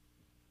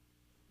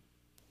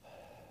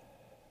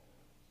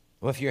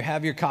Well, if you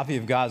have your copy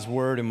of God's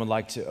Word and would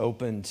like to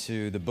open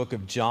to the book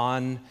of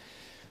John,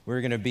 we're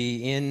going to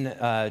be in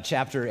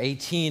chapter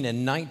 18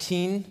 and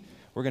 19.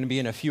 We're going to be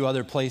in a few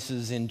other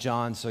places in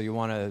John, so you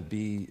want to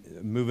be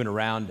moving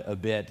around a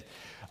bit.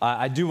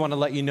 I do want to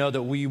let you know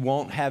that we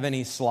won't have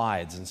any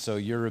slides, and so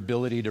your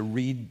ability to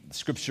read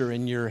Scripture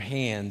in your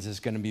hands is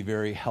going to be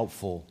very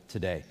helpful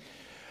today.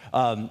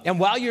 And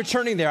while you're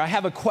turning there, I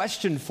have a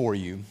question for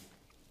you.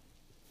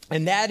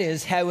 And that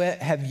is,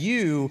 have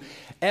you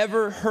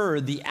ever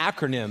heard the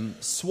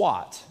acronym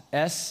SWOT?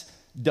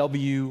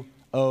 S-W-O-T.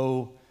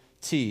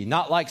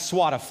 Not like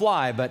swat a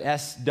fly, but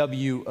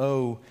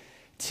S-W-O-T.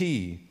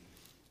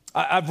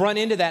 I've run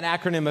into that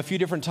acronym a few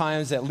different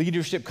times at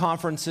leadership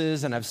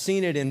conferences, and I've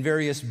seen it in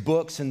various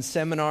books and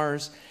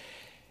seminars.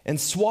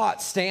 And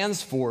SWOT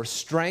stands for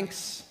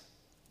strengths,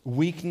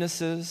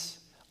 weaknesses,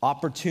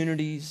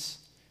 opportunities,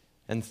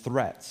 and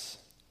threats.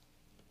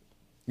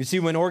 You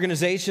see, when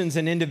organizations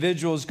and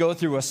individuals go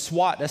through a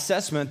SWOT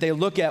assessment, they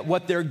look at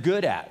what they're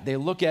good at. They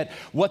look at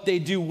what they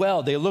do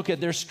well. They look at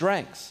their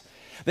strengths.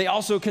 They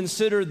also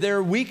consider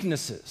their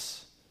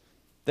weaknesses.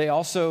 They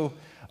also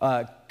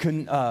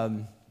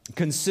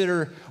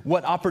consider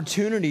what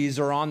opportunities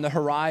are on the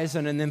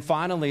horizon. And then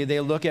finally,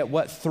 they look at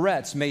what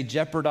threats may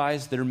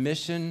jeopardize their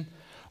mission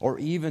or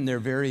even their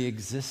very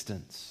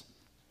existence.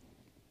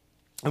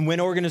 And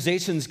when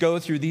organizations go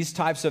through these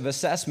types of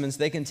assessments,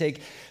 they can take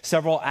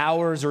several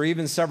hours or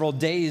even several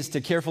days to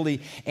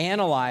carefully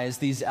analyze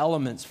these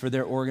elements for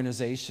their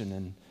organization.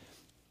 And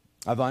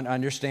I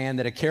understand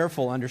that a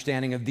careful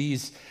understanding of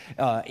these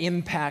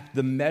impact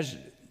of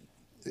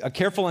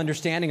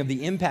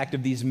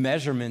these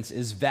measurements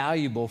is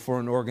valuable for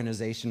an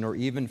organization or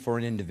even for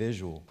an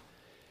individual.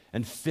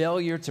 And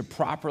failure to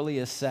properly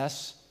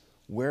assess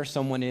where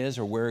someone is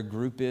or where a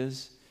group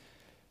is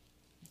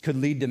could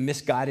lead to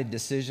misguided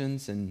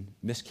decisions and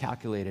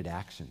miscalculated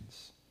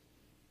actions.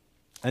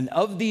 And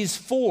of these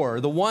four,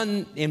 the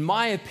one, in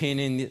my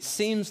opinion, it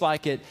seems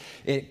like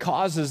it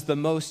causes the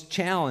most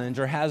challenge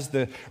or has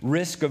the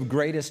risk of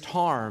greatest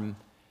harm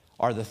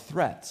are the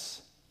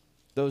threats,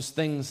 those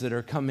things that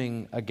are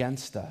coming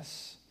against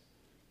us.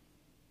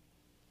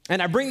 And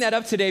I bring that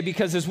up today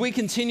because as we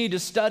continue to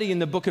study in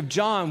the book of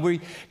John,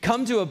 we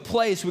come to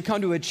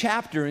a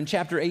chapter in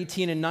chapter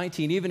 18 and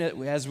 19, even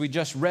as we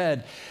just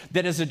read,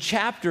 that is a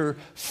chapter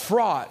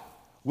fraught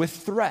with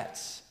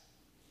threats.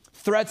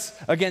 Threats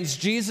against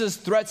Jesus,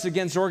 threats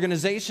against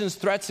organizations,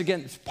 threats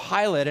against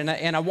Pilate.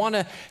 And I want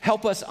to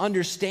help us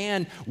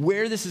understand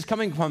where this is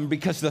coming from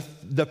because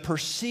the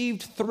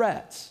perceived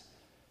threats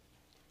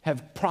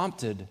have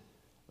prompted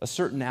a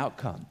certain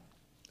outcome.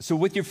 So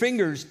with your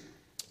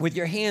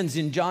hands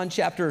in John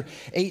chapter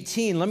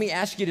 18, let me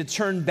ask you to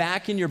turn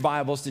back in your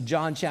Bibles to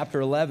John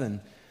chapter 11.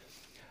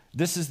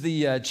 This is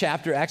the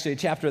chapter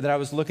that I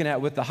was looking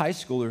at with the high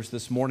schoolers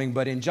this morning.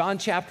 But in John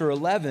chapter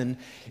 11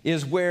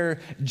 is where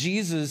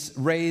Jesus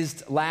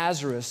raised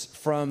Lazarus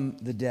from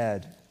the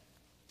dead.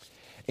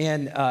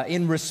 And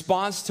in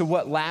response to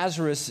what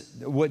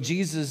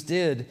Jesus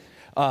did,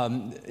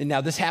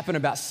 now this happened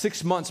about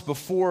 6 months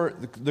before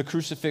the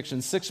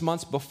crucifixion, 6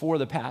 months before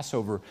the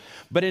Passover.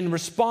 But in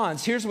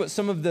response, here's what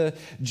some of the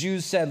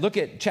Jews said. Look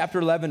at chapter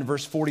 11,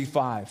 verse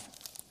 45.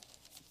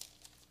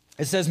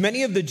 It says,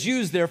 "Many of the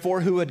Jews,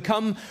 therefore, who had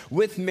come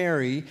with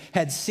Mary,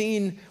 had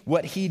seen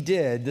what he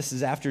did," this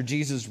is after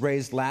Jesus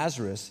raised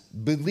Lazarus,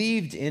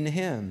 "believed in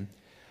him.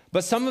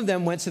 But some of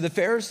them went to the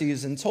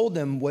Pharisees and told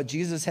them what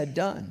Jesus had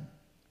done.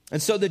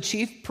 And so the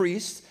chief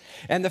priests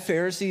and the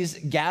Pharisees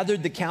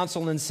gathered the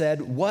council and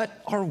said, 'What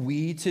are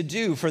we to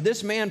do? For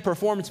this man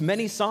performs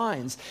many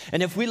signs.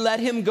 And if we let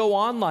him go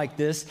on like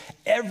this,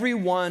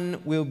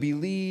 everyone will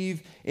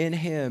believe in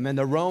him. And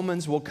the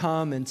Romans will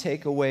come and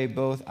take away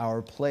both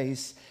our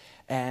place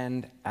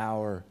and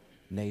our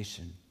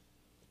nation.'"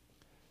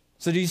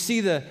 So do you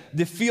see the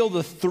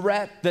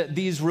threat that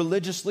these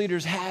religious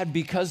leaders had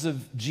because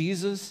of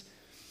Jesus?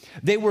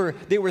 They were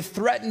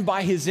threatened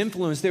by his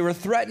influence. They were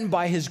threatened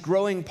by his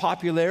growing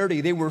popularity.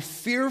 They were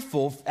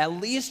fearful, at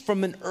least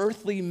from an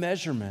earthly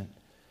measurement,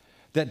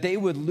 that they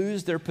would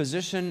lose their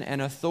position and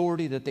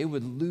authority, that they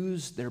would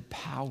lose their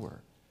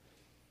power.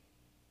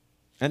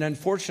 And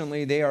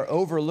unfortunately, they are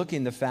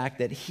overlooking the fact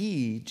that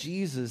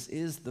Jesus,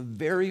 is the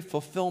very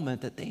fulfillment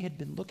that they had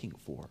been looking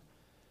for.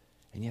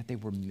 And yet they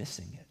were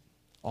missing it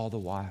all the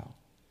while.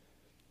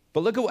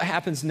 But look at what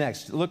happens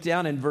next. Look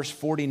down in verse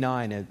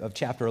 49 of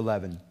chapter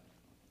 11.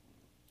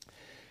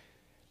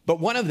 "But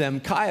one of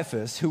them,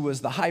 Caiaphas, who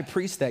was the high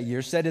priest that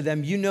year, said to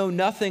them, 'You know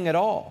nothing at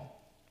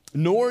all,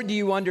 nor do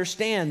you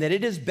understand that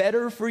it is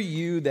better for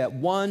you that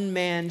one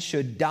man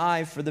should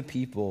die for the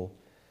people,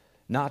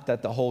 not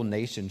that the whole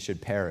nation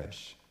should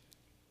perish.'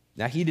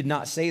 Now he did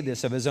not say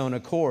this of his own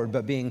accord,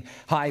 but being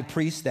high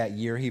priest that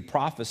year, he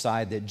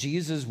prophesied that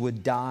Jesus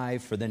would die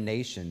for the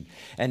nation,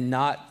 and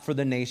not for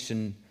the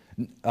nation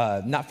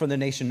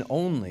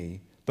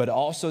only, but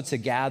also to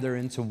gather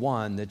into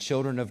one the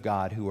children of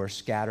God who are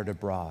scattered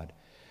abroad.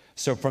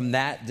 So from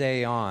that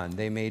day on,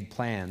 they made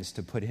plans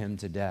to put him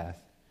to death.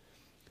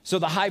 So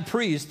the high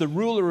priest, the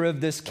ruler of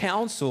this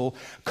council,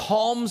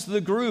 calms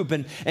the group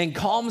and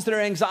calms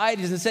their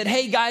anxieties and said,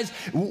 hey guys,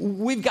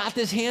 we've got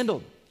this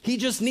handled. He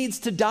just needs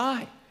to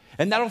die,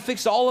 and that'll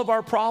fix all of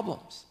our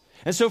problems.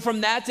 And so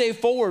from that day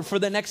forward, for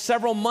the next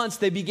several months,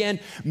 they began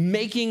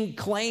making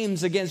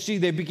claims against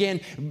Jesus. They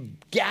began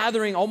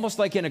gathering, almost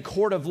like in a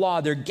court of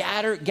law, they're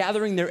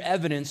gathering their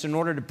evidence in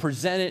order to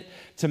present it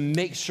to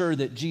make sure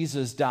that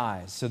Jesus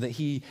dies so that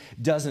he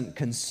doesn't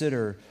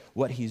consider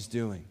what he's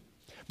doing.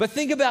 But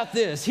think about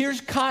this.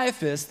 Here's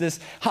Caiaphas, this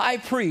high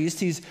priest.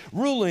 He's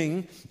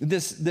ruling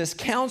this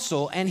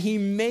council, and he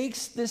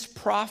makes this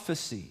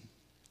prophecy,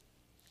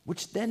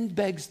 which then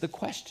begs the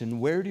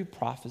question, where do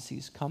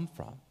prophecies come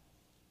from?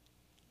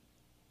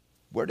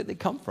 Where did they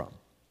come from?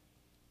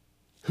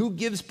 Who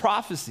gives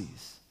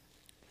prophecies?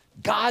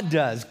 God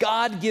does.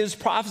 God gives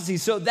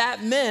prophecies. So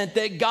that meant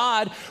that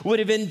God would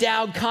have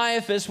endowed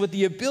Caiaphas with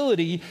the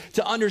ability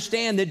to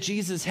understand that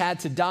Jesus had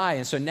to die.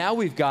 And so now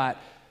we've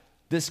got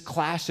this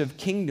clash of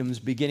kingdoms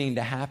beginning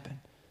to happen.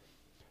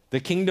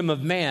 The kingdom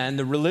of man,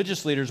 the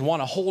religious leaders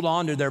want to hold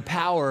on to their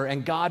power,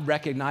 and God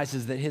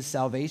recognizes that his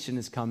salvation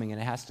is coming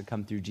and it has to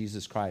come through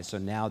Jesus Christ. So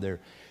now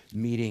they're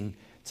meeting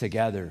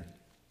together.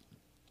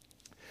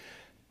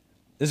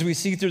 As we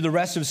see through the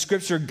rest of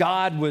Scripture,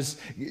 God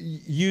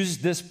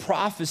used this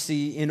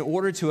prophecy in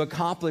order to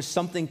accomplish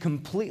something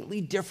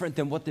completely different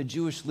than what the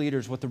Jewish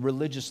leaders, what the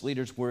religious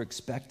leaders were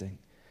expecting.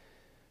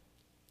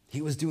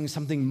 He was doing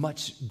something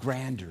much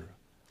grander,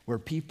 where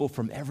people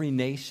from every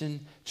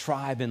nation,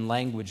 tribe, and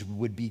language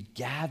would be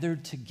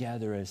gathered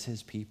together as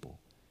his people.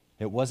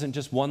 It wasn't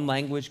just one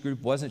language group,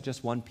 wasn't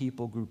just one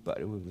people group, but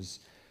it was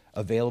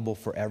available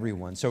for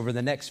everyone. So over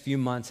the next few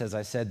months, as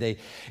I said, they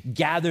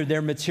gathered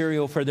their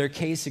material for their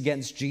case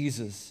against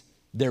Jesus,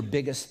 their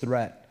biggest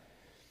threat.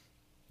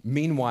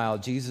 Meanwhile,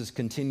 Jesus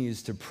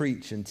continues to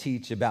preach and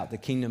teach about the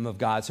kingdom of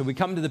God. So we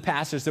come to the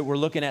passage that we're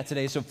looking at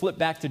today. So flip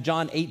back to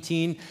John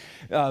 18,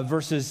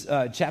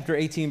 chapter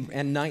 18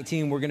 and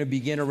 19. We're going to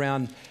begin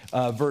around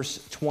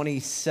verse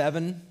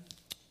 27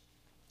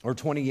 or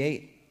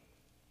 28.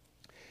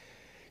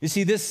 You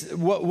see,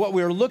 what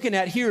we were looking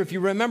at here, if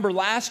you remember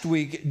last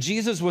week,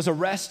 Jesus was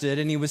arrested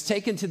and he was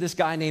taken to this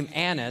guy named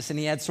Annas, and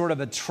he had sort of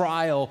a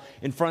trial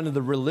in front of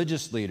the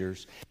religious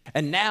leaders.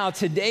 And now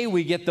today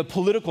we get the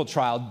political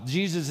trial.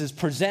 Jesus is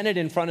presented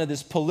in front of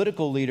this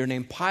political leader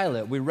named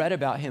Pilate. We read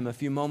about him a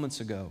few moments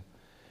ago.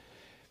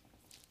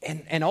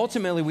 And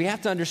ultimately we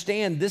have to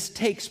understand this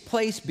takes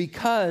place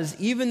because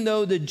even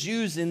though the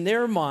Jews in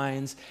their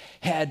minds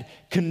had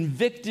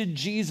convicted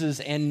Jesus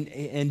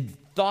and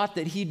thought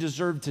that he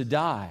deserved to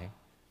die,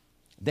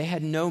 they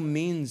had no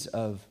means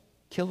of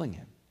killing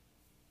him.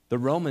 The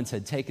Romans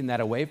had taken that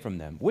away from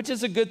them, which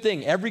is a good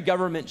thing. Every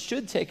government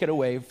should take it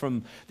away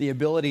from the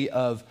ability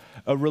of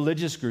a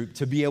religious group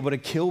to be able to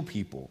kill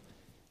people.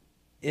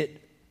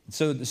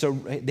 So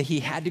he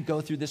had to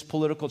go through this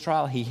political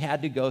trial. He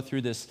had to go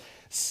through this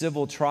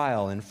civil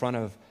trial in front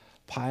of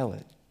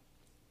Pilate.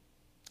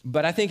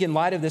 But I think in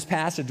light of this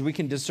passage, we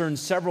can discern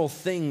several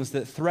things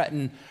that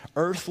threaten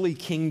earthly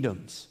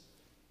kingdoms.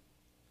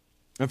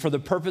 And for the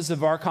purpose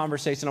of our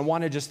conversation, I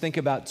want to just think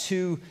about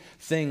two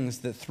things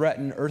that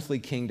threaten earthly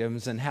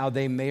kingdoms and how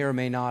they may or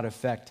may not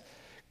affect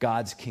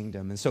God's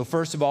kingdom. And so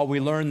first of all, we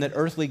learn that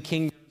earthly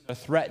kingdoms are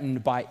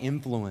threatened by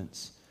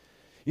influence.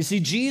 You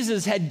see,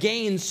 Jesus had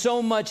gained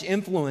so much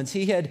influence.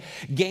 He had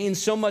gained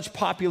so much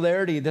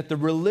popularity that the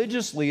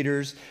religious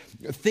leaders,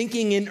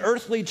 thinking in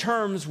earthly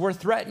terms, were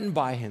threatened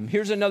by him.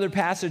 Here's another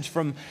passage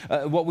from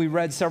what we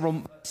read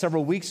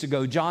several weeks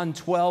ago, John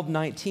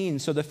 12:19.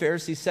 So the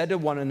Pharisees said to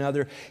one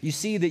another, "You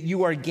see that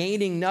you are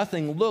gaining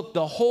nothing. Look,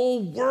 the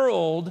whole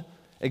world,"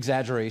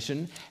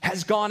 exaggeration,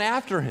 "has gone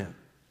after him."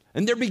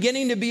 And they're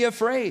beginning to be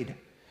afraid.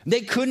 They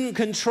couldn't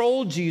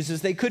control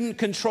Jesus. They couldn't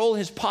control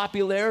his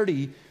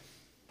popularity.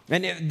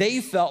 And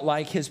they felt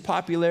like his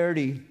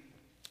popularity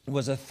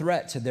was a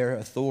threat to their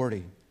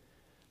authority.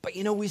 But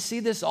we see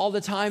this all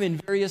the time in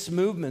various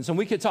movements. And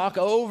we could talk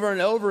over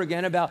and over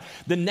again about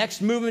the next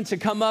movement to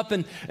come up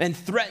and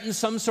threaten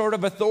some sort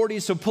of authority.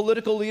 So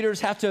political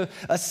leaders have to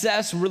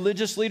assess,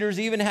 religious leaders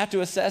even have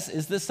to assess,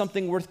 is this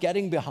something worth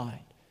getting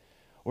behind?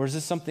 Or is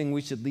this something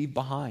we should leave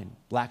behind?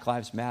 Black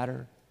Lives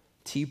Matter,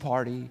 Tea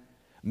Party,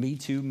 Me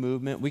Too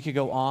movement. We could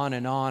go on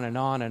and on and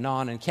on and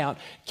on and count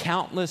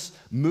countless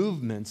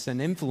movements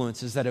and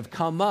influences that have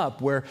come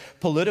up where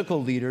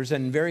political leaders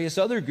and various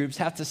other groups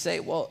have to say,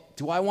 well,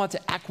 do I want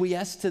to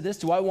acquiesce to this?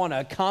 Do I want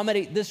to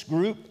accommodate this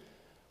group?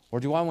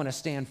 Or do I want to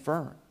stand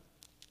firm?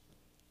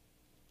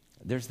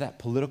 There's that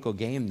political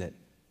game that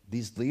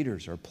these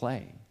leaders are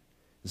playing.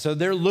 So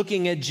they're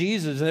looking at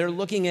Jesus, and they're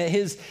looking at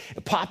his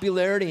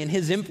popularity and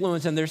his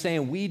influence, and they're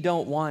saying, we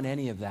don't want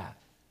any of that.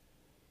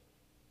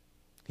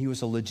 He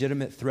was a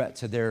legitimate threat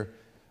to their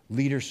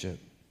leadership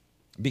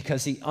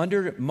because he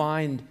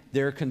undermined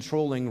their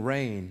controlling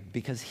reign,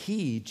 because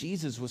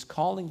Jesus, was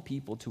calling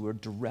people to a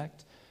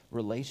direct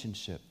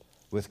relationship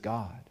with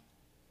God.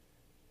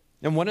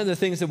 And one of the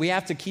things that we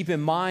have to keep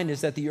in mind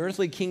is that the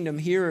earthly kingdom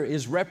here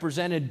is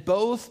represented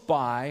both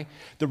by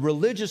the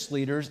religious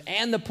leaders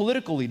and the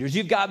political leaders.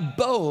 You've got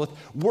both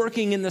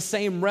working in the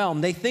same realm.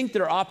 They think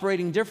they're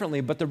operating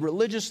differently, but the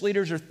religious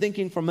leaders are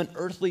thinking from an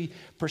earthly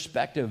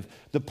perspective.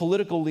 The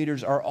political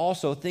leaders are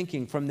also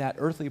thinking from that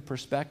earthly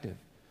perspective.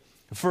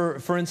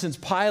 For instance,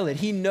 Pilate,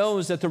 he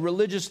knows that the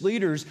religious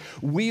leaders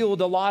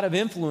wield a lot of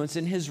influence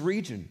in his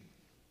region.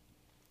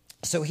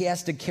 So he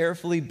has to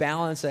carefully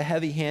balance a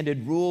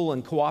heavy-handed rule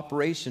and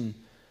cooperation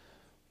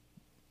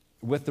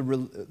with the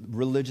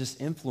religious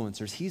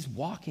influencers. He's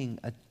walking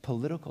a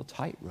political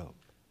tightrope,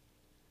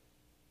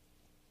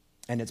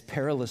 and it's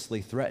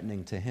perilously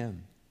threatening to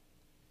him.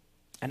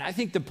 And I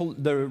think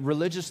the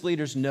religious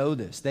leaders know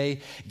this. They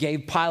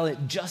gave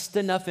Pilate just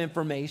enough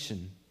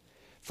information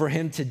for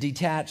him to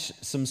detach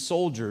some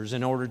soldiers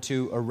in order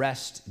to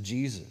arrest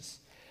Jesus.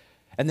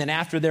 And then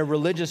after their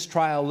religious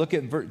trial, look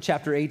at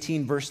chapter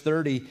 18, verse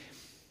 30.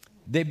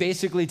 They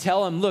basically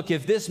tell him, look,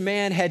 if this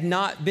man had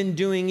not been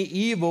doing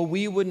evil,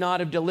 we would not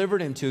have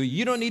delivered him to you.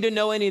 You don't need to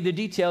know any of the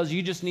details.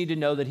 You just need to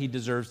know that he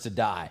deserves to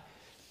die.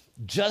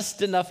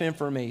 Just enough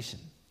information,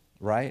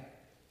 right?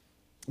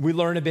 We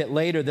learn a bit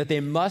later that they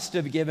must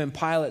have given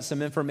Pilate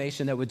some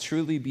information that would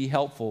truly be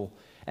helpful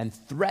and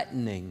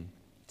threatening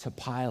to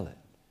Pilate.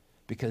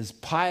 Because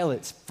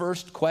Pilate's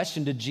first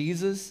question to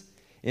Jesus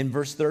in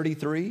verse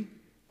 33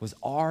 was,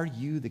 "Are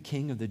you the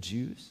king of the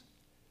Jews?"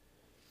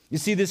 You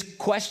see, this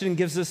question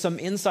gives us some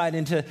insight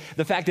into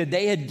the fact that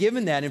they had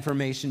given that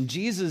information.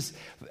 Jesus,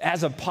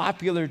 as a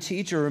popular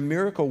teacher or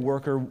miracle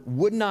worker,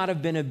 would not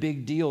have been a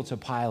big deal to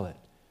Pilate.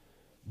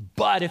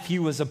 But if he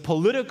was a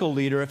political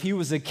leader, if he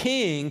was a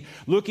king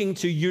looking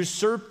to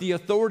usurp the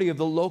authority of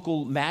the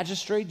local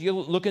magistrate,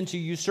 looking to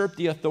usurp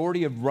the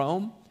authority of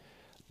Rome,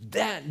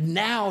 that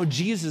now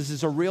Jesus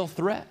is a real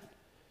threat.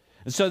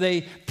 And so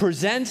they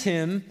present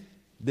him,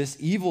 this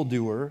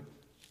evildoer,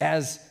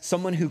 as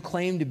someone who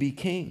claimed to be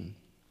king.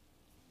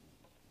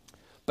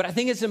 But I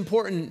think it's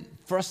important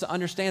for us to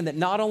understand that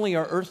not only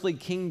are earthly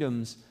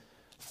kingdoms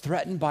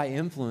threatened by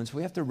influence,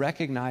 we have to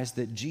recognize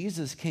that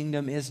Jesus'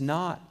 kingdom is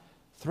not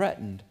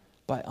threatened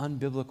by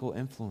unbiblical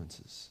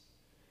influences.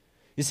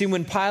 You see,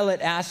 when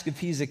Pilate asks if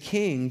he's a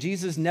king,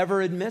 Jesus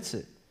never admits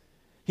it.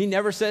 He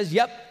never says,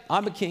 "Yep,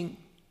 I'm a king."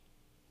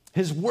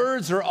 His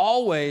words are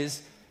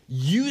always,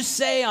 "You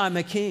say I'm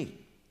a king."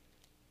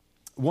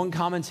 One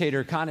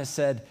commentator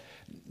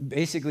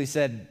basically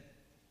said,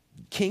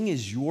 "King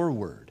is your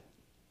word."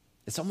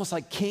 It's almost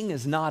like king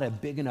is not a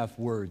big enough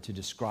word to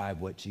describe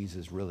what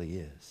Jesus really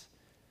is.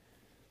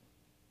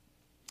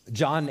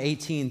 John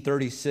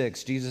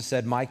 18:36, Jesus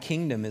said, "My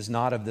kingdom is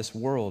not of this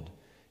world.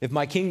 If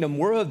my kingdom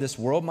were of this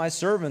world, my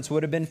servants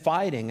would have been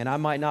fighting, and I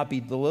might not be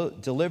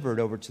delivered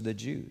over to the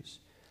Jews.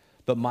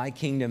 But my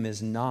kingdom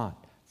is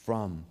not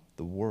from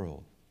the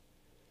world."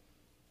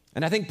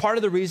 And I think part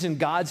of the reason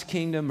God's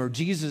kingdom or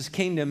Jesus'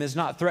 kingdom is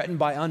not threatened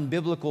by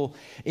unbiblical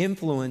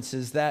influence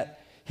is that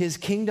his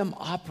kingdom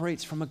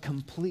operates from a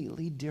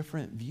completely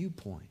different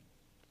viewpoint.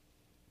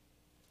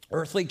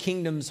 Earthly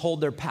kingdoms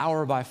hold their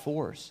power by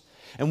force.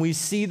 And we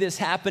see this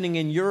happening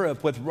in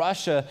Europe with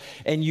Russia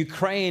and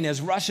Ukraine as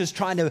Russia's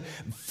trying to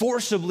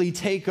forcibly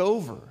take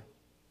over.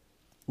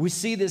 We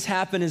see this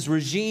happen as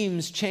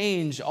regimes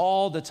change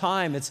all the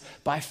time. It's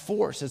by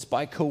force, it's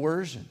by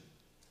coercion.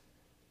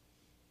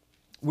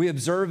 We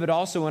observe it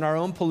also in our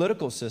own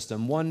political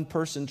system. One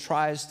person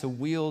tries to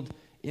wield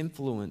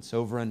influence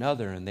over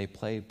another, and they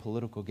play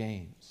political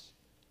games.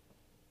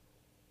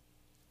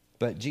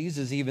 But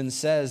Jesus even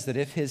says that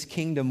if his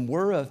kingdom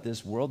were of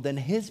this world, then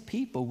his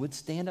people would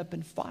stand up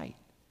and fight.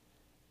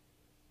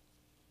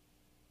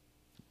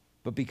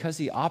 But because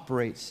he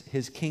operates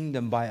his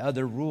kingdom by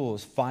other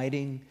rules,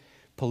 fighting,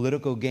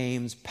 political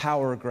games,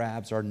 power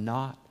grabs are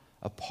not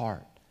a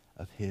part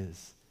of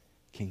his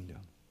kingdom.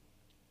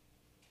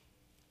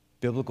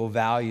 Biblical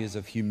values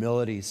of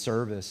humility,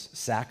 service,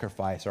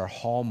 sacrifice are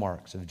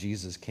hallmarks of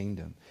Jesus'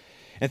 kingdom.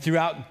 And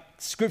throughout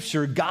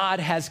Scripture, God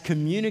has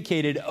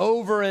communicated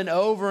over and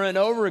over and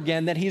over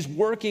again that he's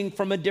working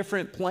from a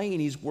different plane.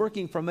 He's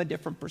working from a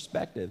different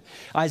perspective.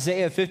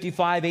 Isaiah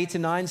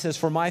 55:8-9 says,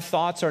 "For my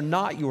thoughts are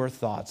not your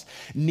thoughts,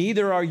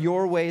 neither are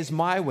your ways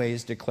my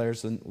ways,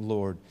 declares the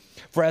Lord.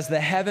 For as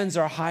the heavens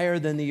are higher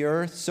than the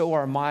earth, so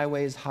are my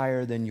ways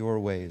higher than your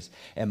ways,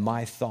 and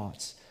my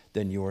thoughts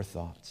than your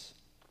thoughts."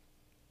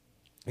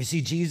 You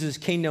see, Jesus'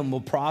 kingdom will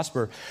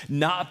prosper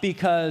not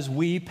because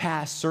we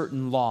pass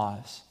certain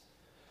laws,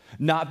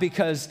 not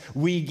because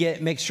we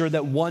make sure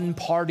that one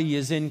party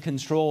is in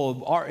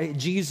control.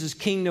 Jesus'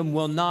 kingdom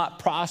will not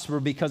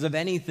prosper because of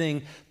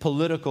anything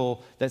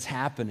political that's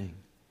happening.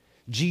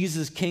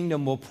 Jesus'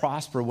 kingdom will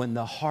prosper when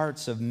the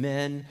hearts of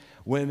men,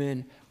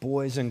 women,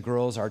 boys, and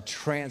girls are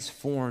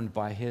transformed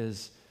by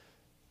his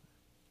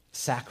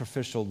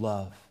sacrificial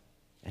love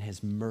and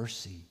his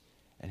mercy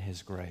and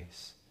his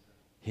grace.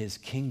 His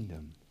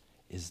kingdom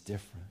is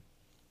different.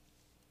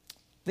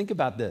 Think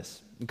about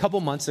this. A couple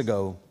months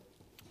ago,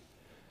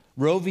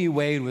 Roe v.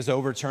 Wade was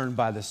overturned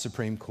by the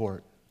Supreme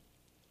Court.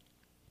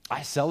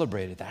 I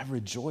celebrated that. I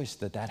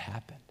rejoiced that that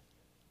happened.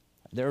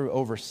 There are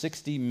over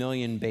 60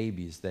 million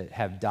babies that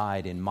have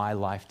died in my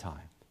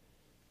lifetime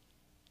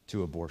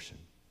to abortion,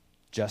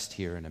 just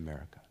here in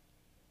America.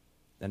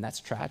 And that's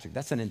tragic.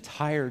 That's an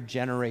entire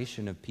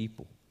generation of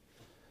people.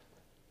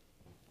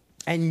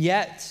 And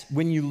yet,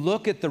 when you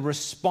look at the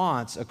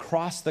response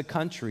across the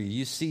country,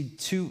 you see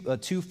a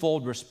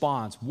twofold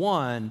response.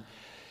 One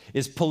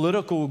is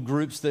political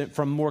groups that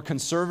from more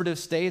conservative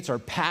states are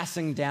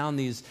passing down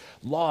these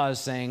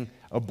laws saying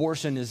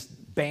abortion is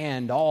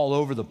banned all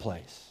over the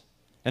place.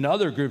 And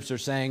other groups are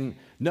saying,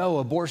 no,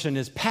 abortion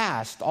is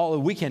passed.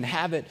 We can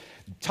have it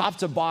top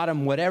to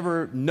bottom,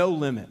 whatever, no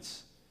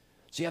limits.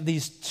 So you have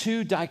these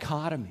two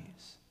dichotomies.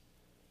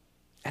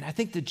 And I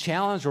think the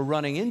challenge we're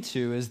running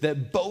into is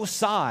that both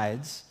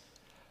sides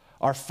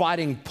are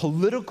fighting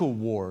political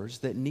wars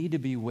that need to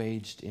be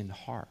waged in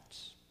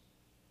hearts.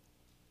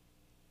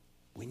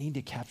 We need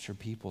to capture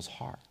people's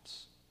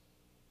hearts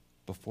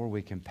before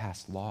we can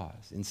pass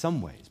laws, in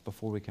some ways,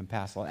 before we can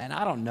pass laws. And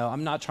I don't know,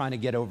 I'm not trying to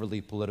get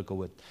overly political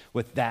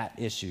with that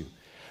issue.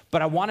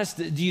 But I want us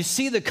to, do you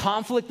see the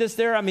conflict that's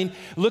there? I mean,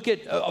 look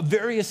at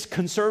various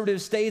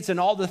conservative states and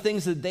all the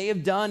things that they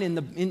have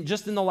done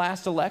just in the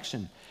last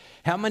election.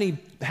 How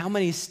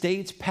many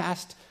states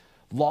passed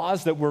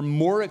laws that were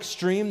more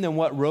extreme than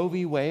what Roe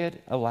v.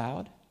 Wade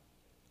allowed?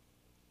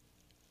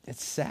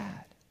 It's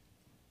sad.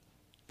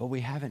 But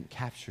we haven't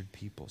captured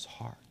people's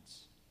hearts.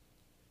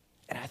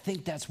 And I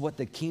think that's what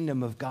the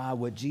kingdom of God,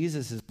 what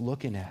Jesus is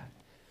looking at.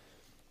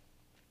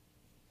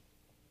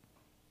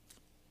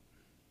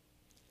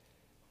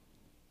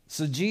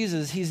 So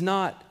Jesus,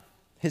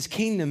 his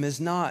kingdom is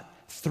not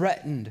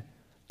threatened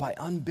by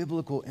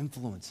unbiblical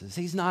influences.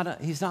 He's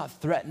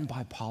not threatened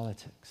by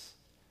politics.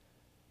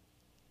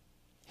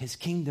 His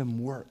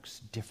kingdom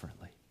works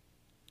differently.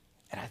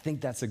 And I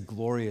think that's a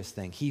glorious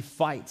thing. He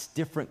fights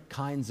different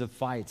kinds of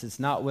fights. It's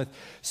not with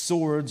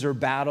swords or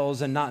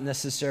battles and not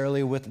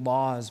necessarily with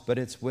laws, but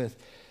it's with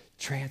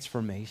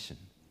transformation.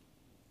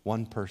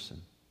 One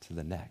person to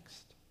the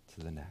next, to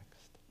the next.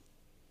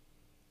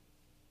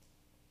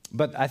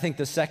 But I think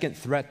the second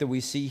threat that we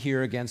see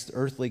here against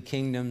earthly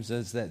kingdoms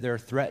is that they're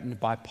threatened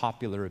by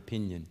popular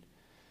opinion.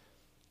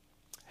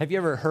 Have you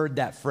ever heard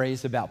that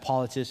phrase about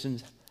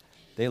politicians?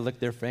 They lick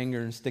their finger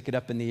and stick it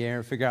up in the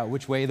air, figure out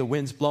which way the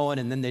wind's blowing,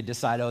 and then they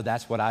decide, oh,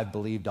 that's what I've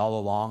believed all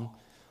along,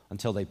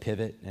 until they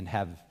pivot and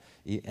have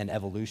an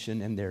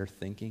evolution in their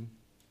thinking.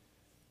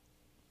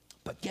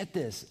 But get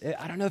this,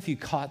 I don't know if you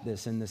caught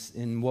this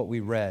in what we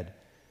read.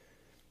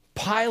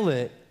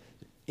 Pilate,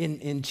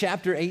 in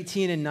chapter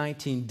 18 and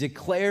 19,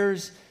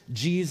 declares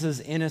Jesus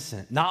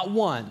innocent, not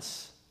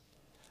once,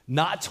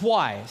 not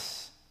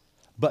twice,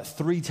 but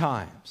 3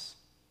 times.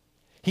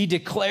 He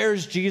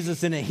declares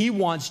Jesus innocent. He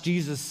wants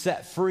Jesus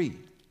set free.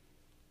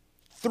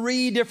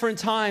 3 different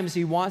times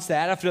he wants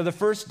that. After the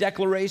first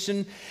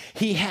declaration,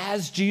 he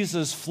has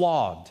Jesus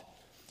flogged.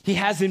 He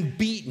has him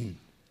beaten.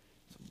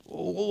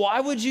 Why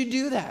would you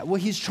do that?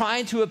 Well, he's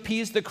trying to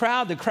appease the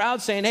crowd. The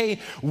crowd's saying, hey,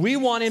 we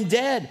want him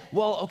dead.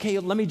 Well, okay,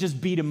 let me just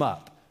beat him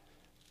up.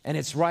 And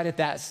it's right at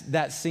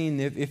that scene,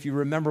 if you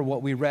remember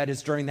what we read,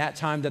 it's during that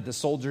time that the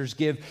soldiers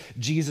give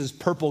Jesus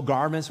purple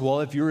garments.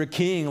 Well, if you're a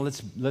king,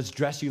 let's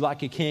dress you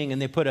like a king.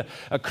 And they put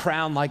a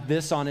crown like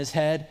this on his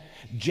head,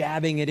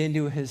 jabbing it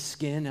into his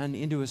skin and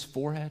into his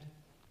forehead.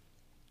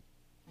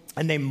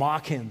 And they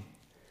mock him.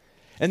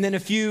 And then a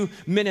few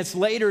minutes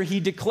later, he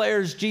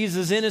declares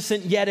Jesus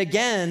innocent yet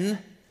again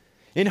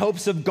in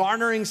hopes of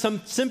garnering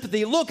some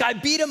sympathy. Look, I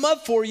beat him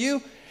up for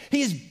you.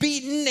 He's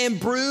beaten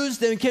and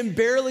bruised and can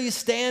barely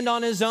stand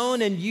on his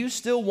own, and you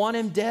still want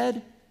him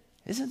dead?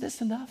 Isn't this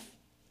enough?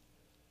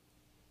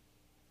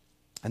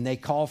 And they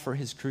call for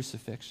his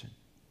crucifixion.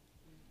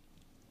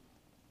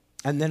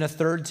 And then a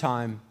third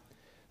time,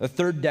 a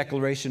third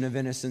declaration of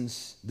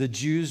innocence, the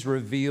Jews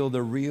reveal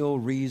the real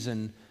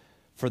reason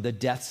for the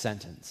death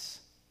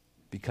sentence.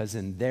 Because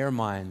in their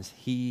minds,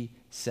 he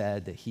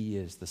said that he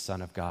is the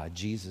Son of God.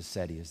 Jesus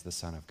said he is the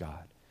Son of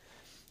God.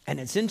 And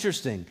it's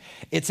interesting.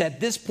 It's at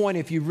this point,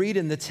 if you read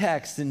in the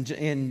text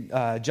in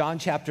John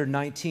chapter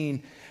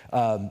 19,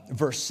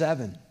 verse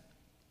 7,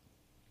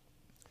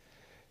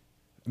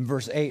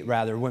 verse 8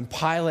 rather, when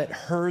Pilate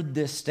heard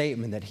this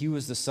statement that he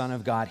was the Son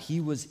of God, he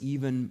was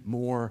even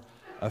more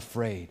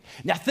afraid.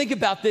 Now think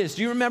about this.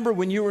 Do you remember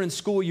when you were in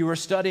school, you were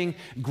studying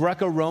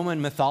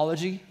Greco-Roman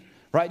mythology?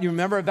 Right? You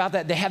remember about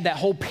that? They have that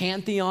whole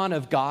pantheon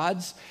of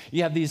gods.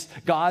 You have these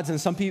gods,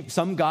 and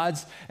some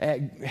gods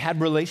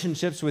had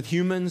relationships with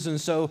humans,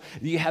 and so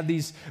you have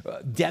these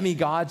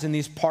demigods and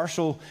these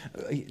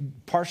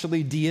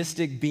partially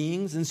deistic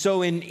beings. And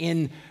so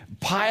in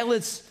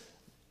Pilate's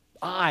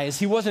eyes,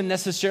 he wasn't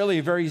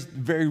necessarily very,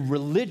 very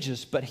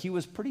religious, but he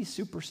was pretty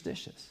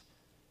superstitious.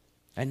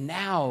 And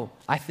now,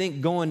 I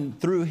think going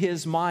through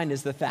his mind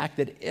is the fact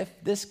that if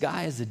this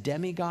guy is a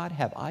demigod,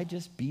 have I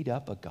just beat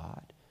up a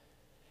god?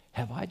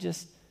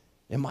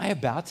 Am I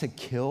about to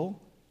kill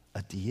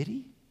a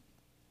deity?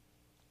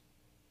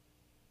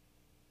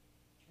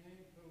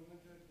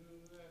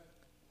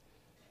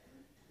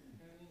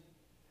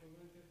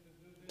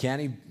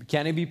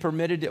 Can he be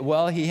permitted to?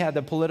 Well, he had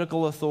the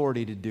political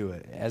authority to do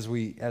it, as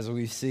we're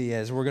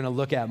going to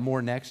look at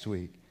more next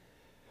week.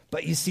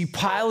 But you see,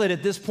 Pilate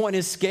at this point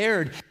is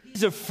scared.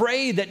 He's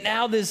afraid that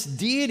now this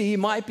deity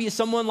might be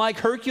someone like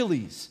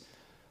Hercules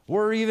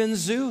or even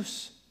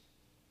Zeus.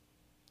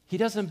 He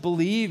doesn't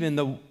believe in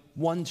the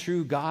one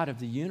true God of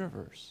the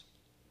universe,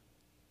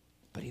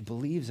 but he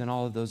believes in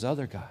all of those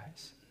other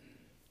guys.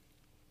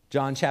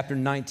 John chapter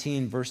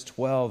 19, verse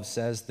 12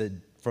 says that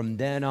from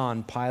then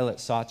on, Pilate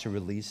sought to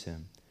release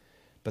him.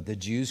 But the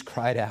Jews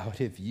cried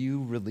out, "If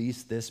you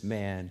release this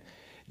man,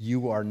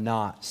 you are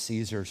not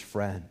Caesar's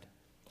friend.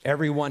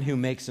 Everyone who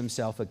makes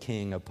himself a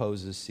king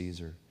opposes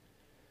Caesar."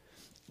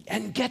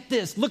 And get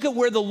this, look at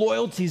where the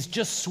loyalties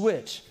just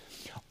switch.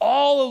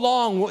 All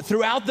along,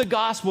 throughout the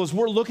Gospels,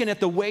 we're looking at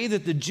the way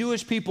that the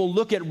Jewish people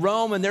look at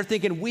Rome, and they're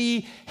thinking,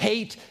 we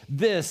hate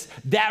this.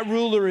 That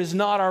ruler is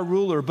not our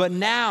ruler. But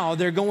now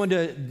they're going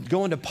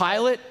to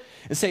Pilate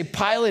and say,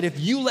 Pilate, if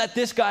you let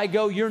this guy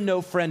go, you're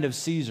no friend of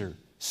Caesar.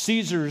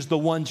 Caesar's the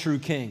one true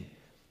king,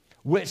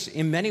 which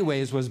in many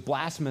ways was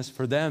blasphemous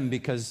for them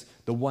because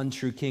the one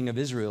true king of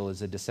Israel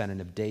is a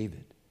descendant of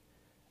David,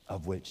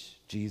 of which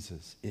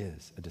Jesus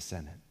is a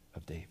descendant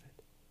of David.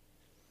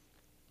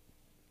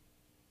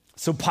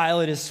 So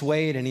Pilate is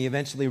swayed, and he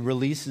eventually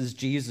releases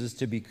Jesus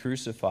to be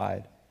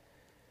crucified.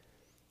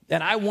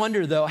 And I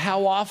wonder, though,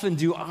 how often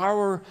do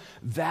our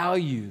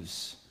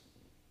values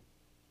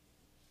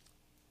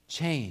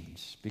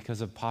change because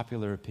of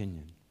popular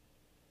opinion?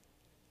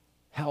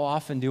 How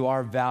often do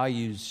our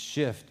values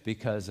shift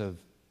because of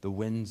the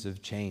winds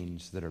of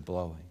change that are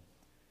blowing?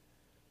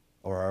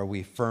 Or are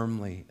we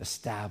firmly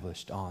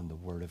established on the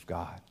Word of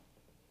God?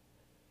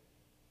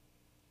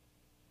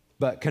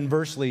 But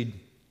conversely,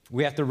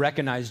 we have to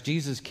recognize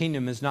Jesus'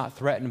 kingdom is not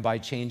threatened by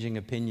changing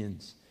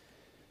opinions,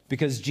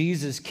 because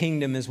Jesus'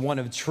 kingdom is one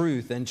of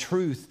truth, and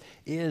truth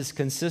is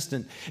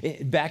consistent.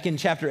 Back in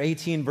chapter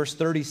 18, verse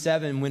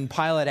 37, when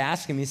Pilate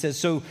asked him, he says,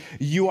 "So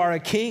you are a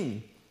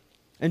king?"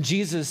 And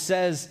Jesus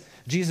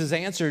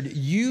answered,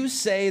 "You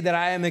say that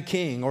I am a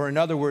king," or in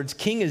other words,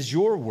 king is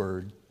your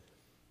word.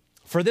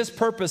 "For this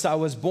purpose I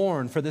was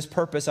born, for this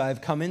purpose I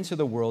have come into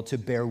the world, to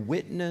bear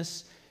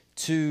witness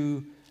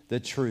to the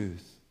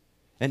truth.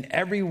 And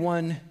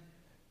everyone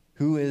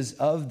who is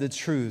of the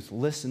truth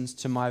listens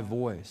to my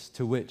voice,"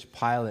 to which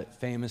Pilate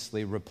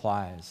famously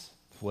replies,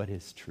 "What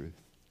is truth?"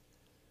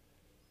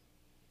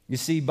 You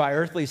see, by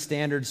earthly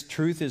standards,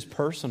 truth is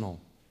personal.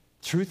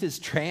 Truth is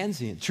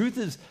transient. Truth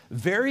is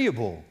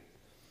variable.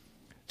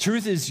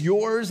 Truth is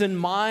yours and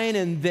mine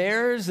and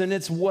theirs, and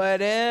it's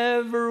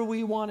whatever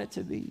we want it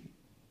to be.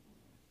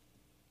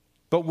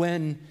 But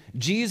when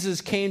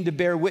Jesus came to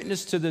bear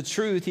witness to the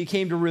truth, he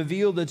came to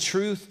reveal the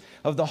truth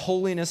of the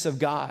holiness of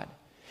God.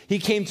 He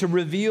came to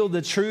reveal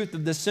the truth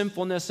of the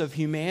sinfulness of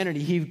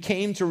humanity. He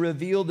came to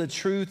reveal the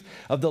truth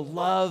of the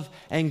love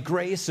and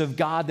grace of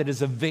God that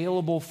is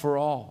available for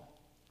all.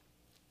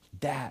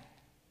 That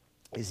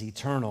is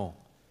eternal,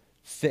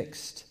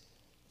 fixed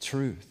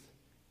truth.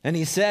 And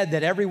he said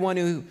that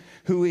everyone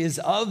who is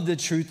of the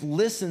truth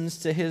listens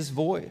to his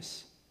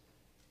voice.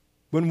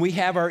 When we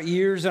have our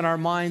ears and our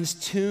minds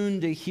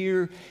tuned to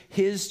hear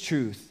his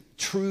truth,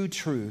 true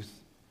truth,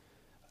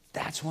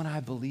 that's when I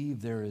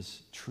believe there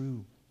is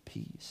true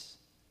peace.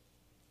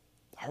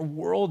 Our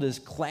world is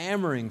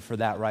clamoring for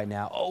that right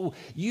now. Oh,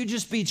 you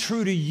just be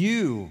true to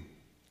you.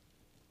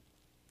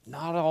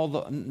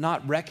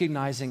 Not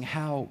recognizing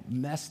how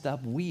messed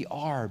up we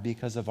are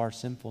because of our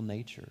sinful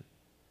nature.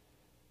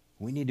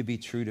 We need to be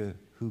true to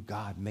who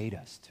God made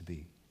us to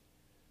be.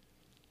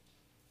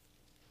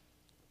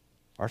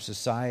 Our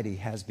society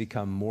has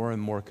become more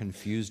and more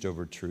confused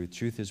over truth.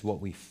 Truth is what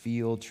we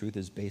feel. Truth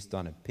is based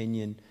on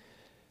opinion.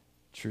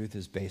 Truth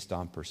is based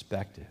on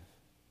perspective.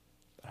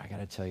 But I got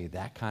to tell you,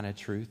 that kind of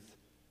truth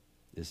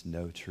is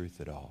no truth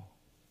at all.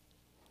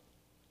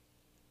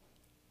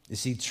 You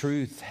see,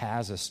 truth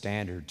has a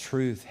standard.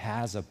 Truth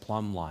has a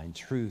plumb line.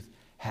 Truth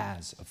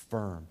has a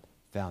firm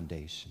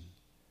foundation.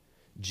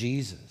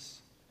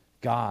 Jesus,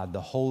 God,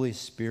 the Holy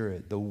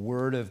Spirit, the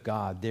Word of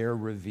God, their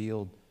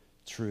revealed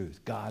truth.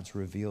 God's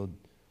revealed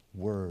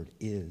Word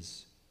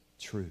is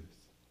truth.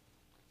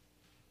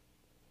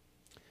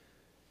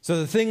 So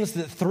the things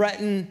that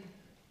threaten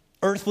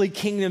earthly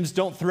kingdoms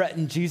don't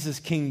threaten Jesus'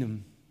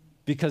 kingdom,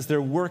 because they're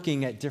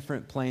working at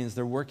different planes.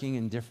 They're working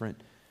in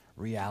different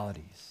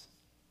realities.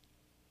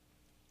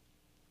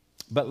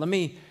 But let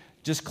me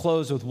just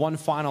close with one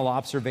final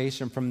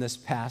observation from this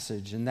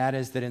passage, and that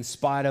is that in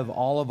spite of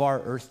all of our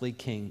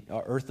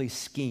earthly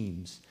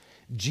schemes,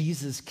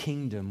 Jesus'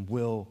 kingdom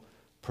will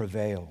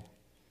prevail.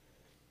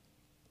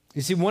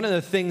 You see, one of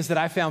the things that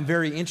I found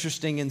very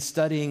interesting in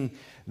studying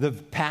the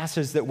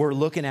passage that we're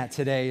looking at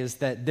today is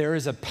that there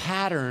is a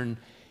pattern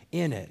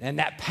in it. And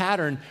that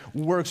pattern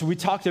works. We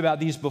talked about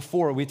these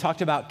before. We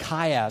talked about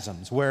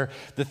chiasms, where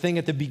the thing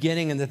at the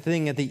beginning and the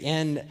thing at the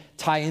end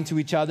tie into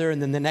each other,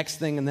 and then the next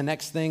thing and the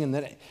next thing, and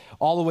then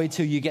all the way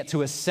till you get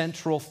to a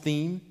central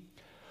theme.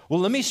 Well,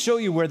 let me show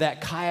you where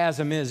that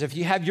chiasm is. If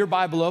you have your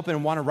Bible open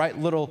and want to write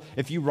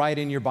if you write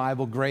in your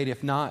Bible, great.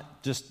 If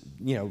not, just,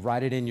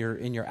 write it in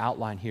your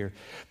outline here.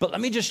 But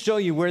let me just show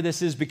you where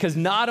this is, because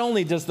not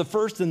only does the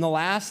first and the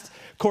last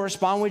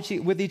correspond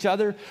with each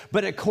other,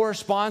 but it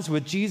corresponds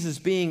with Jesus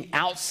being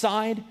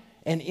outside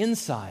and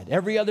inside.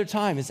 Every other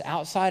time it's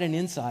outside and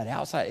inside,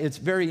 outside. It's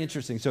very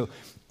interesting. So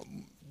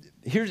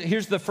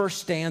here's the first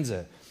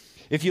stanza.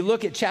 If you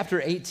look at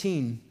chapter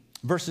 18,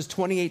 verses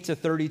 28 to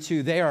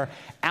 32, they are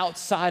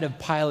outside of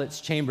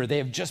Pilate's chamber. They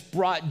have just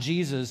brought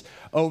Jesus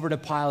over to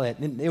Pilate.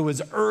 And it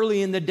was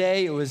early in the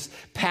day. It was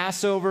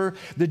Passover.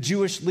 The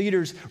Jewish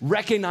leaders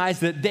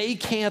recognized that they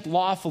can't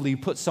lawfully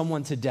put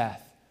someone to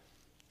death.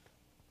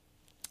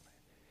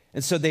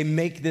 And so they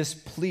make this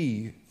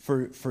plea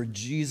for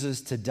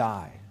Jesus to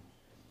die.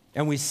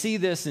 And we see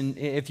this, and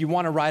if you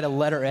want to write a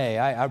letter A,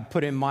 I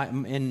put in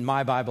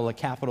my Bible a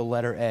capital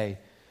letter A,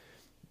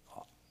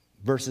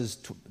 verses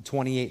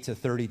 28 to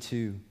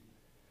 32.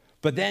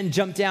 But then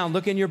jump down,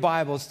 look in your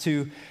Bibles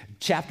to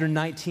chapter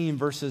 19,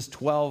 verses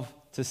 12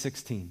 to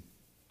 16.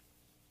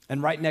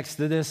 And right next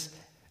to this,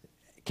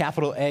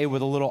 capital A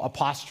with a little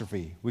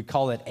apostrophe. We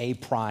call it A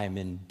prime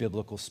in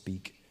biblical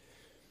speak.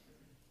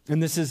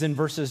 And this is in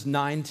verses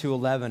 9 to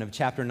 11 of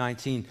chapter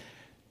 19.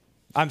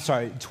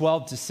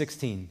 12 to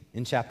 16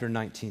 in chapter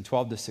 19,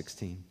 12 to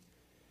 16.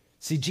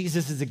 See,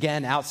 Jesus is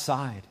again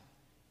outside.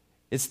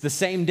 It's the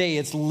same day.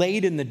 It's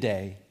late in the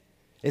day.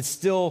 It's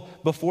still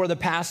before the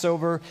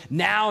Passover.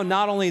 Now,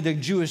 not only the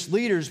Jewish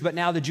leaders, but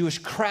now the Jewish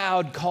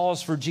crowd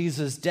calls for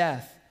Jesus'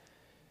 death.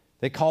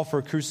 They call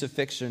for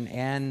crucifixion,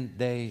 and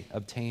they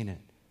obtain it.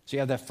 So you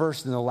have that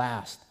first and the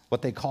last.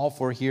 What they call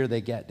for here,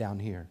 they get down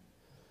here.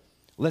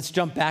 Let's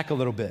jump back a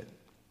little bit.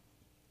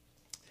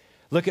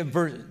 Look at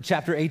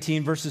chapter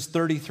 18, verses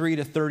 33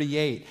 to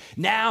 38.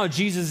 Now,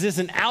 Jesus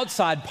isn't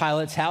outside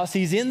Pilate's house.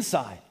 He's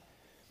inside.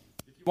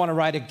 You want to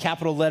write a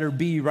capital letter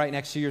B right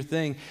next to your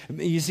thing.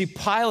 You see,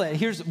 Pilate,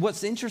 here's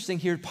what's interesting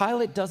here.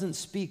 Pilate doesn't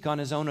speak on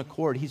his own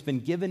accord. He's been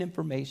given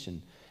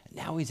information. And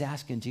now he's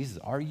asking Jesus,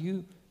 are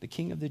you the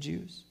king of the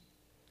Jews?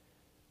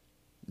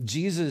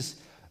 Jesus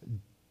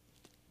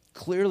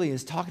clearly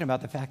is talking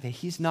about the fact that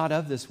he's not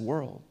of this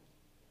world.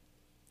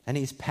 And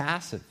he's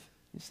passive.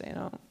 He's saying,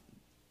 oh,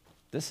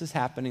 this is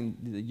happening.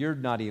 You're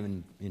not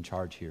even in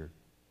charge here.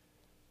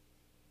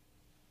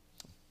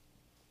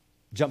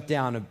 Jump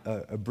down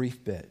a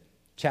brief bit.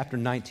 Chapter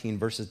 19,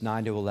 verses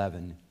 9 to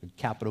 11,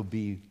 capital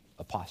B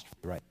apostrophe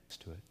right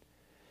next to it.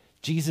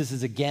 Jesus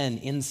is again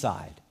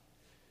inside.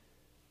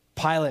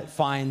 Pilate's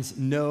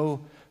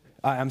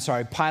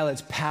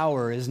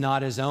power is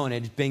not his own.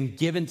 It's been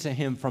given to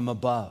him from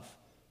above,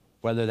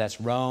 whether that's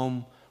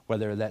Rome,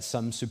 whether that's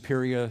some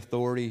superior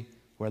authority,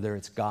 whether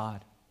it's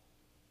God.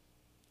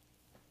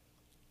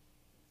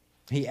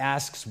 He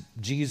asks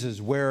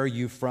Jesus, where are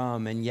you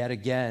from? And yet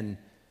again,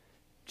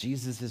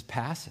 Jesus is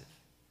passive.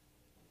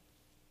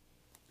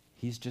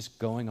 He's just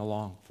going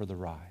along for the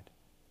ride.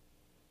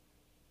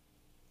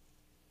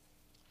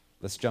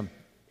 Let's jump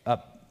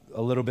up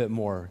a little bit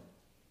more.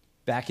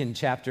 Back in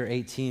chapter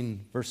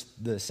 18,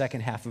 the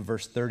second half of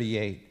verse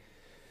 38,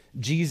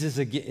 Jesus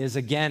is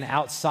again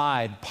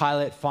outside.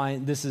 Pilate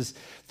this is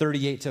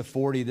 38 to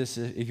 40. This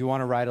is, if you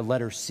want to write a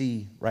letter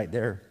C right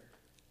there.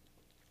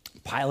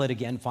 Pilate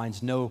again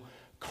finds no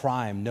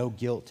crime, no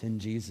guilt in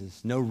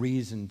Jesus, no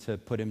reason to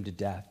put him to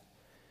death.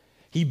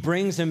 He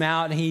brings him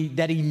out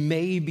that he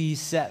may be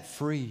set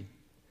free.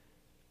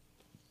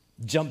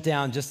 Jump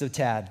down just a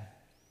tad.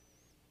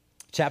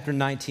 Chapter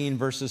 19,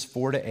 verses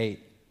 4 to 8.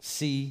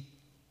 C,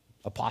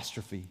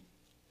 apostrophe.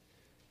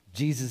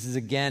 Jesus is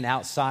again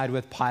outside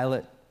with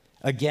Pilate.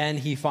 Again,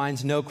 he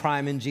finds no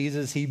crime in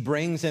Jesus. He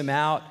brings him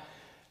out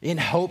in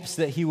hopes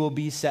that he will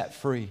be set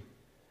free.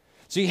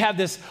 So you have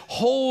this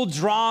whole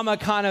drama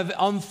kind of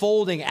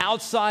unfolding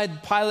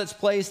outside Pilate's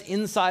place,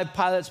 inside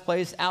Pilate's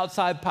place,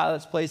 outside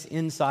Pilate's place,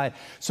 inside.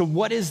 So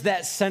what is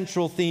that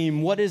central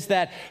theme? What is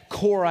that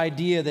core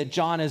idea that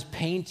John is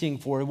painting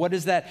for? What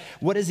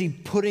is he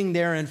putting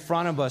there in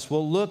front of us?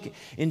 Well, look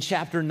in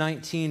chapter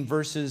 19,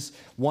 verses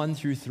 1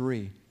 through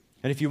 3.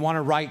 And if you want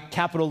to write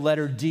capital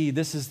letter D,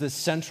 this is the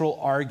central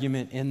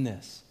argument in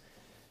this.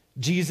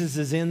 Jesus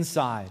is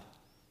inside.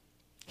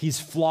 He's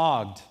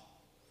flogged.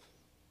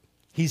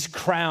 He's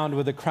crowned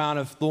with a crown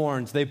of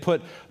thorns. They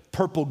put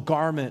purple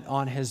garment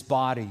on his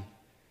body.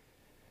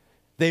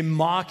 They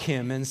mock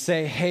him and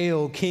say,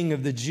 "Hail, King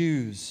of the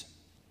Jews."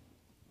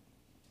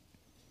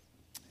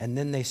 And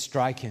then they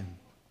strike him.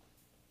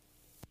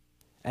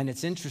 And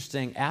it's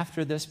interesting,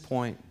 after this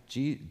point,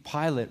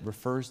 Pilate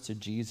refers to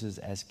Jesus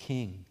as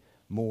king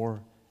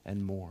more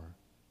and more.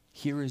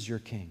 Here is your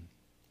king.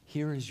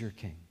 Here is your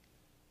king.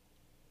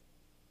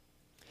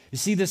 You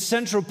see, the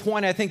central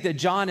point I think that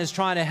John is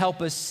trying to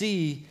help us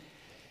see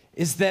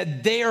is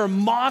that they are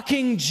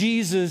mocking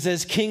Jesus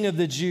as King of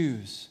the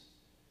Jews.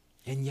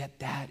 And yet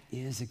that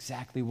is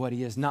exactly what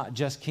he is. Not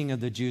just King of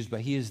the Jews, but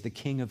he is the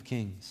King of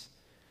Kings.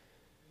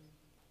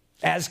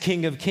 As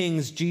King of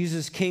Kings,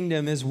 Jesus'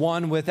 kingdom is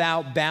one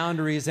without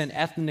boundaries and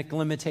ethnic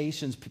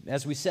limitations.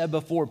 As we said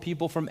before,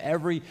 people from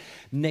every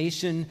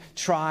nation,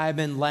 tribe,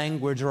 and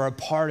language are a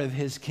part of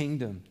his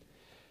kingdom.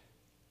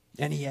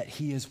 And yet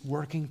he is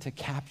working to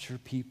capture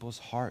people's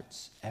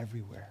hearts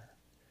everywhere.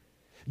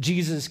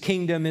 Jesus'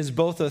 kingdom is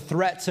both a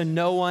threat to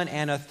no one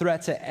and a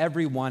threat to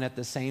everyone at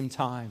the same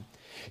time.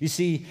 You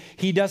see,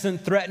 he doesn't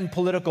threaten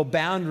political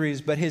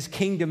boundaries, but his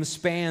kingdom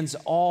spans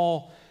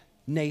all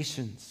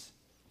nations.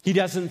 He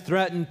doesn't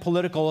threaten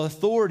political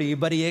authority,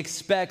 but he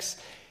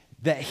expects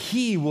that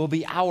he will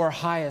be our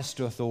highest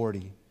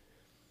authority.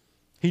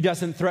 He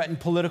doesn't threaten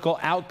political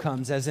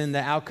outcomes, as in the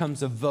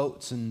outcomes of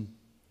votes and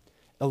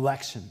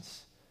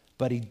elections,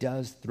 but he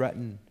does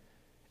threaten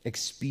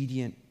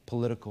expedient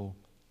political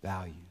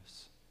values.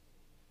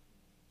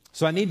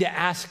 So I need to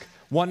ask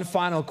one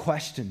final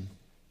question.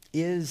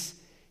 Is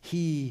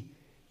he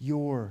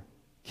your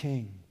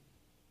king?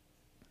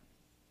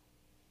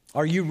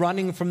 Are you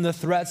running from the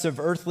threats of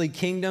earthly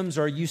kingdoms,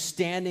 or are you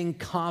standing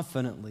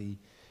confidently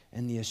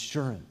in the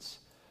assurance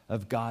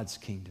of God's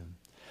kingdom?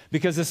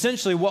 Because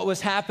essentially what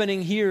was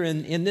happening here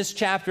in this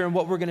chapter and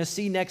what we're going to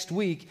see next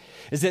week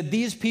is that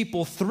these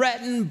people,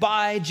 threatened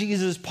by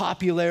Jesus'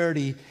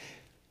 popularity,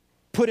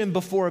 put him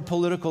before a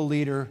political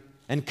leader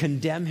and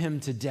condemn him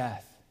to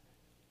death,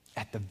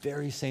 at the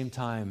very same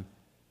time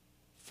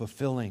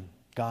fulfilling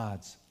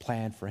God's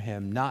plan for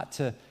him, not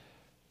to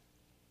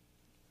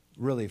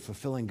really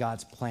fulfilling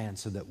God's plan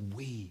so that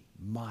we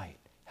might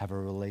have a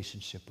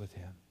relationship with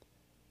him.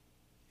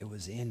 It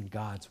was in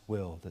God's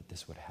will that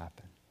this would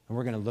happen. And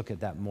we're going to look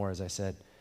at that more, as I said,